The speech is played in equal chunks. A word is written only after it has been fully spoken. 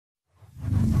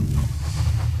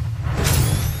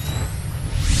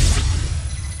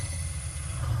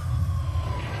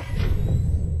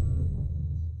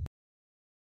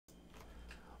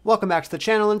Welcome back to the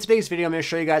channel. In today's video, I'm going to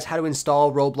show you guys how to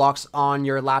install Roblox on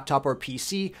your laptop or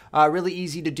PC. Really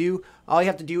easy to do. All you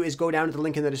have to do is go down to the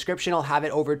link in the description. I'll have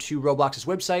it over to Roblox's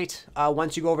website.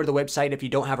 Once you go over to the website, if you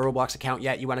don't have a Roblox account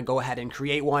yet, you want to go ahead and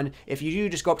create one. If you do,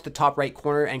 just go up to the top right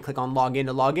corner and click on login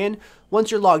to log in. Once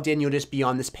you're logged in, you'll just be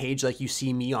on this page like you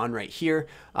see me on right here.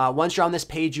 Once you're on this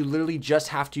page, you literally just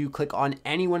have to click on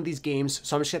any one of these games.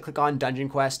 So I'm just going to click on Dungeon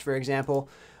Quest, for example.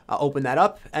 Open that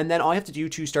up, and then all you have to do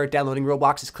to start downloading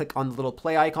Roblox is click on the little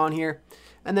play icon here,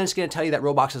 and then it's going to tell you that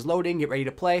Roblox is loading. Get ready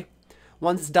to play.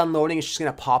 Once it's done loading, it's just going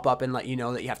to pop up and let you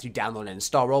know that you have to download and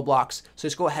install Roblox. So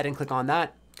just go ahead and click on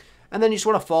that, and then you just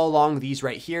want to follow along these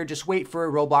right here. Just wait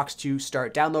for Roblox to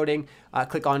start downloading.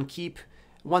 Click on keep.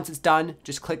 Once it's done,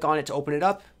 just click on it to open it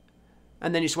up,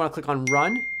 and then you just want to click on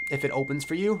run if it opens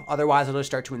for you. Otherwise, it'll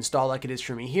start to install like it is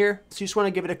for me here. So you just want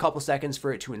to give it a couple seconds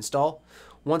for it to install.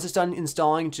 Once it's done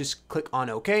installing, just click on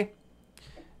OK.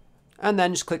 And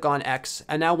then just click on X.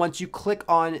 And now once you click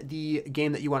on the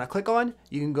game that you want to click on,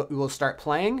 you will start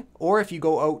playing. Or if you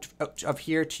go out of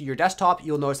here to your desktop,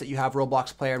 you'll notice that you have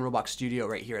Roblox Player and Roblox Studio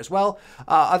right here as well.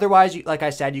 Otherwise, like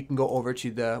I said, you can go over to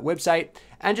the website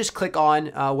and just click on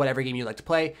whatever game you'd like to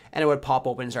play, and it would pop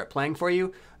open and start playing for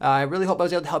you. I really hope I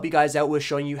was able to help you guys out with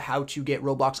showing you how to get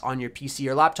Roblox on your PC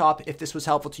or laptop. If this was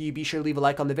helpful to you, be sure to leave a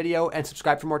like on the video and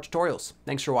subscribe for more tutorials.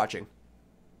 Thanks for watching.